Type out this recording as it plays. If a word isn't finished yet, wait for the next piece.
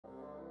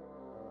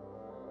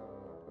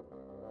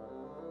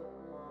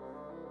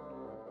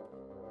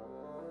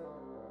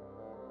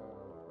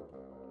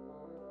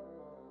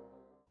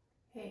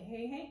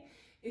Hey,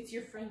 it's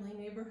your friendly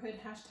neighborhood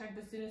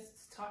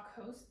 #Bassoonists talk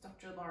host,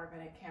 Dr.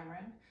 Bennett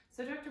Cameron.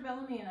 So Dr.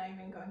 Bellamy and I have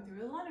been going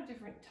through a lot of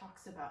different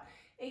talks about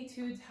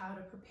etudes, how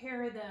to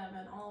prepare them,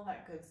 and all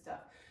that good stuff.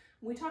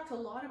 We talked a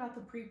lot about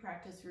the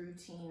pre-practice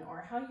routine,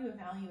 or how you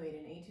evaluate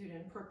an etude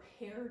and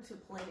prepare to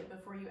play it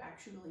before you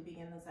actually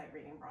begin the sight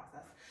reading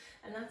process.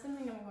 And that's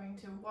something I'm going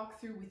to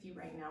walk through with you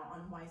right now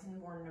on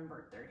Weissenborn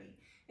number 30.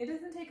 It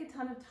doesn't take a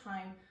ton of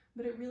time,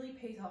 but it really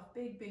pays off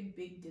big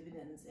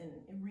dividends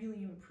in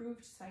really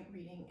improved sight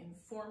reading,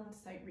 informed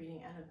sight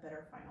reading, and a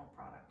better final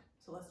product.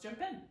 So let's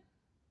jump in.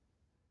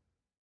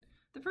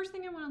 The first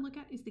thing I want to look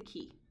at is the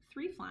key.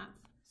 3 flats,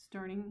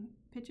 starting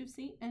pitch of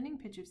C, ending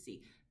pitch of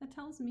C. That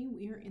tells me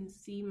we are in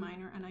C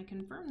minor, and I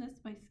confirm this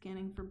by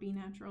scanning for B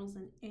naturals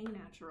and A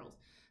naturals.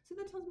 So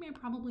that tells me I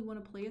probably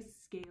want to play a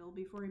scale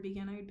before I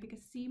begin. I would pick a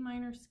C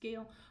minor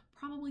scale,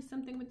 probably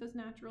something with those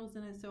naturals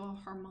in it, so a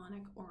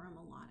harmonic or a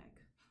melodic.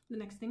 The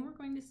next thing we're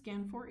going to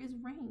scan for is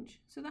range.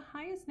 So the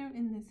highest note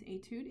in this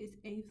etude is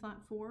A flat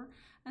 4,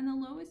 and the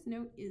lowest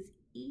note is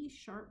E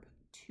sharp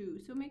 2.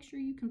 So make sure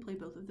you can play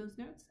both of those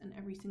notes and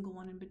every single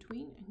one in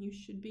between, and you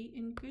should be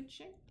in good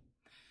shape.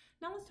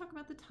 Now let's talk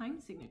about the time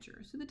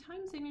signature. So the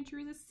time signature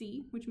is a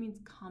C, which means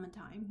common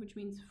time, which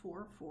means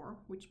 4/4,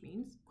 which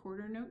means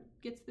quarter note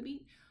gets the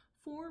beat,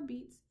 4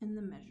 beats in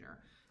the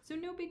measure. So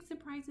no big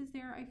surprises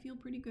there. I feel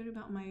pretty good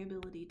about my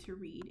ability to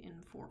read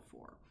in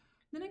 4/4.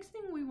 The next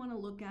thing we want to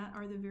look at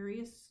are the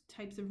various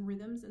types of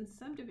rhythms and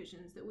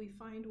subdivisions that we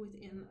find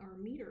within our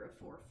meter of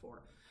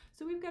 4/4.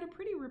 So we've got a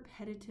pretty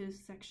repetitive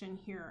section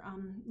here.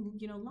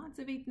 Lots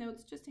of eighth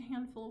notes, just a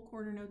handful of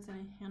quarter notes, and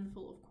a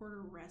handful of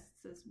quarter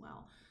rests as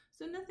well.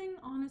 So nothing,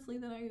 honestly,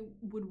 that I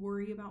would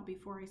worry about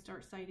before I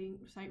start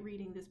sight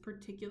reading this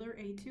particular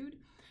etude,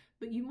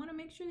 but you want to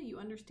make sure that you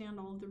understand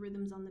all of the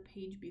rhythms on the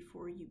page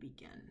before you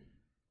begin.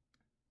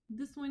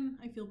 This one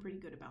I feel pretty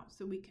good about,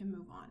 so we can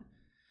move on.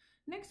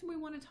 Next, we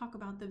want to talk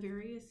about the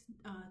various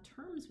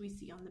terms we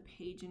see on the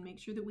page and make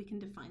sure that we can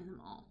define them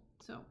all.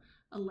 So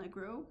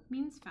allegro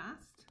means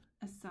fast,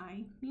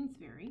 assai means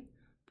very,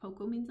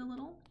 poco means a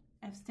little,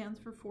 F stands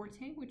for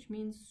forte, which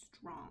means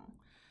strong.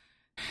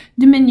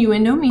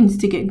 Diminuendo means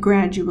to get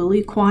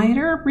gradually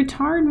quieter.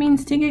 Retard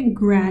means to get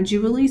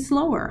gradually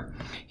slower.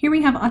 Here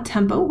we have a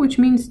tempo, which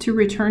means to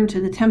return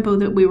to the tempo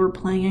that we were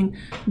playing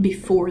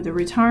before the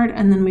retard.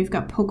 And then we've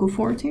got poco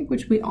forte,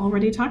 which we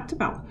already talked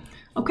about.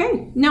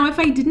 Okay, now if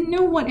I didn't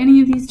know what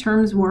any of these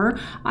terms were,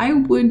 I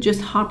would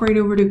just hop right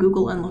over to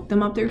Google and look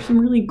them up. There's some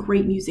really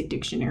great music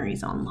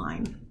dictionaries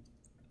online.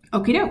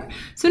 Okie doke.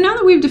 So now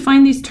that we've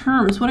defined these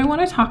terms, what I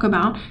want to talk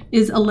about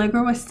is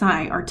allegro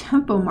assai, our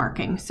tempo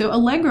marking. So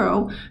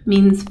allegro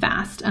means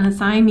fast and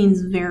assai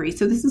means very.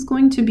 So this is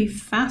going to be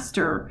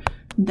faster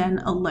than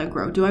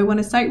allegro. Do I want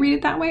to sight read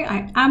it that way?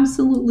 I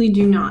absolutely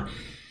do not.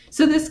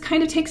 So this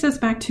kind of takes us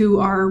back to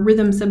our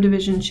rhythm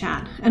subdivision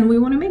chat, and we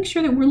want to make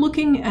sure that we're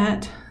looking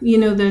at,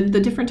 the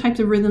different types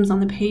of rhythms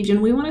on the page,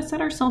 and we want to set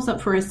ourselves up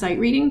for a sight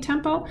reading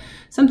tempo,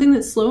 something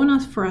that's slow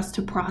enough for us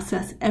to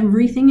process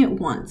everything at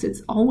once.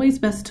 It's always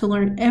best to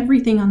learn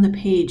everything on the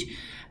page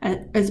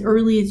as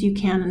early as you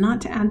can and not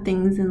to add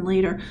things in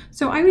later.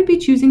 So I would be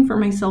choosing for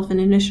myself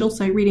an initial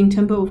sight reading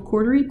tempo of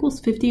quarter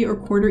equals 50 or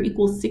quarter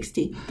equals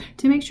 60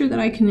 to make sure that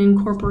I can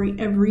incorporate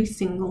every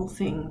single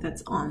thing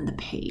that's on the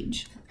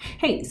page.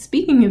 Hey,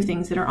 speaking of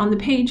things that are on the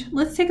page,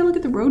 let's take a look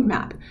at the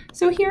roadmap.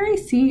 So here I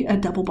see a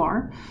double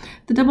bar.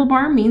 The double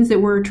bar means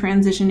that we're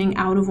transitioning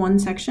out of one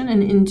section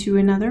and into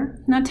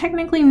another. Now,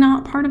 technically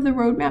not part of the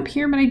roadmap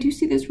here, but I do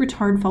see this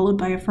retard followed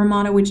by a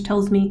fermata, which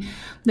tells me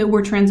that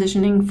we're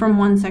transitioning from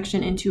one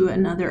section into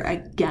another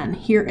again.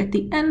 Here at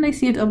the end, I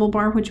see a double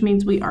bar, which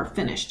means we are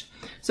finished.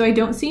 So I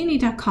don't see any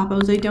da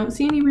capos, I don't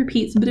see any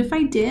repeats, but if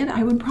I did,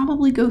 I would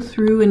probably go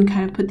through and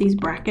kind of put these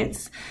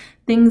brackets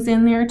things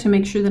in there to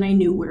make sure that I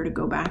knew where to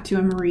go back to.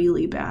 I'm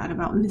really bad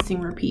about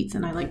missing repeats,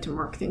 and I like to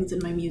mark things in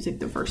my music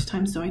the first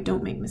time so I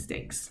don't make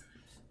mistakes.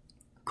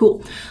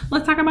 Cool.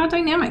 Let's talk about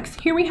dynamics.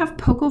 Here we have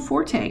poco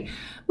forte.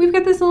 We've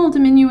got this little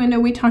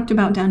diminuendo we talked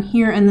about down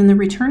here, and then the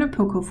return of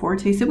poco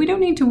forte, so we don't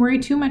need to worry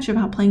too much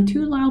about playing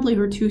too loudly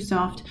or too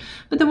soft.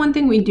 But the one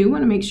thing we do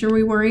want to make sure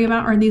we worry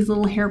about are these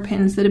little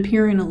hairpins that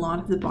appear in a lot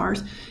of the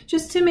bars,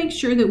 just to make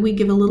sure that we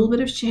give a little bit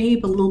of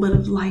shape, a little bit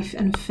of life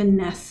and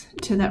finesse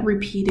to that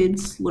repeated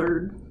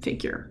slurred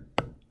figure.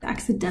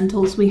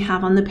 Accidentals we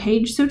have on the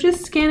page. So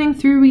just scanning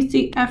through, we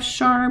see F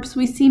sharps,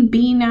 we see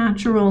B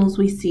naturals,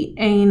 we see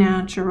A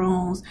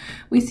naturals,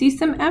 we see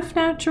some F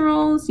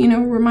naturals,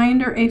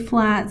 reminder A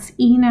flats,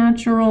 E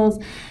naturals.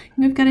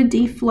 We've got a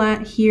D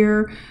flat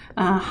here,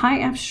 high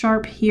F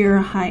sharp here,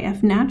 high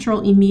F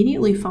natural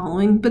immediately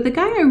following. But the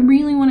guy I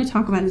really want to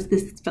talk about is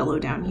this fellow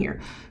down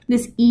here,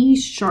 this E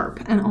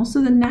sharp, and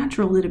also the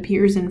natural that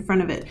appears in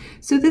front of it.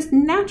 So this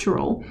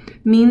natural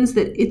means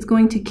that it's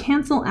going to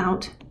cancel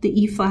out the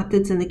E flat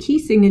that's in the key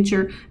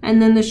signature, and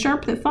then the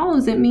sharp that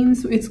follows it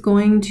means it's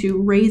going to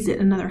raise it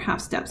another half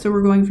step. So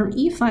we're going from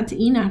E flat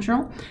to E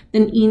natural,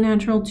 then E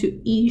natural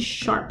to E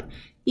sharp.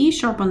 E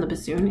sharp on the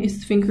bassoon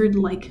is fingered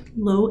like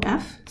low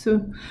F,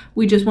 so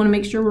we just want to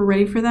make sure we're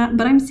ready for that.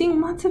 But I'm seeing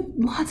lots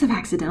of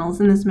accidentals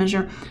in this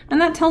measure,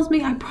 and that tells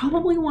me I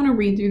probably want to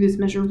read through this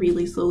measure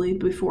really slowly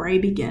before I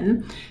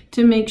begin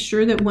to make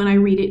sure that when I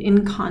read it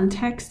in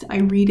context, I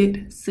read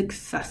it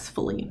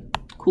successfully.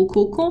 Cool,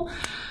 cool, cool.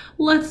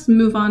 Let's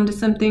move on to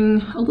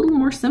something a little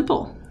more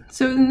simple.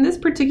 So in this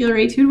particular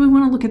etude, we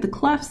want to look at the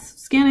clefs.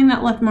 Scanning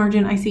that left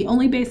margin, I see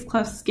only bass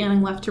clefs.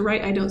 Scanning left to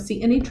right, I don't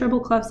see any treble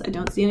clefs. I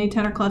don't see any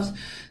tenor clefs.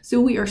 So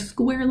we are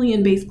squarely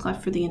in bass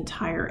clef for the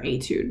entire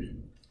etude.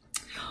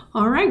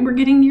 All right, we're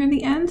getting near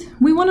the end.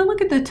 We want to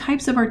look at the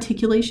types of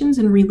articulations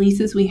and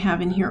releases we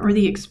have in here, or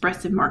the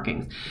expressive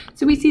markings.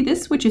 So we see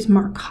this, which is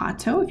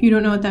marcato. If you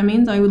don't know what that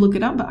means, I would look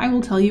it up, but I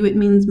will tell you it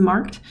means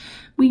marked.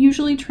 We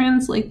usually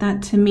translate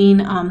that to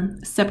mean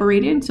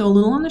separated, so a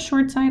little on the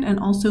short side, and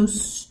also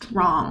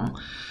strong.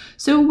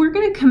 So we're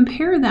going to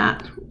compare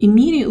that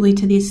immediately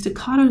to these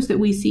staccatos that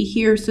we see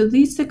here. So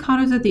these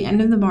staccatos at the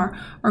end of the bar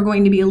are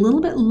going to be a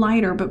little bit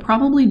lighter, but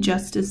probably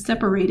just as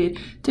separated,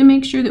 to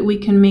make sure that we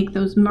can make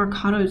those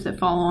marcatos that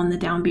follow on the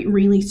downbeat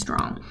really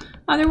strong.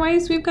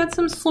 Otherwise, we've got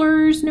some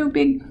slurs, no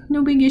big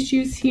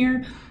issues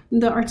here.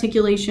 The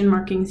articulation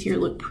markings here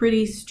look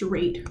pretty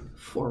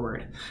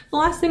straightforward. The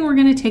last thing we're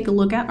going to take a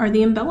look at are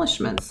the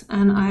embellishments,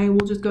 and I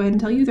will just go ahead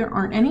and tell you there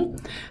aren't any,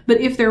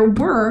 but if there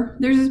were,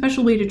 there's a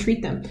special way to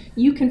treat them.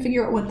 You can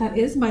figure out what that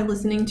is by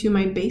listening to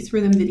my bass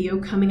rhythm video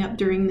coming up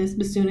during this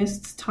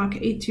Bassoonists Talk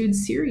Etude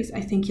series.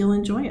 I think you'll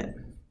enjoy it.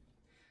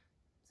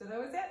 So that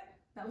was it.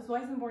 That was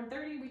Weissenborn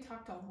 30. We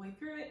talked all the way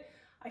through it.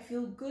 I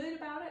feel good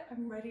about it.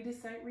 I'm ready to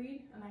sight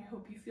read, and I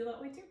hope you feel that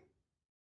way too.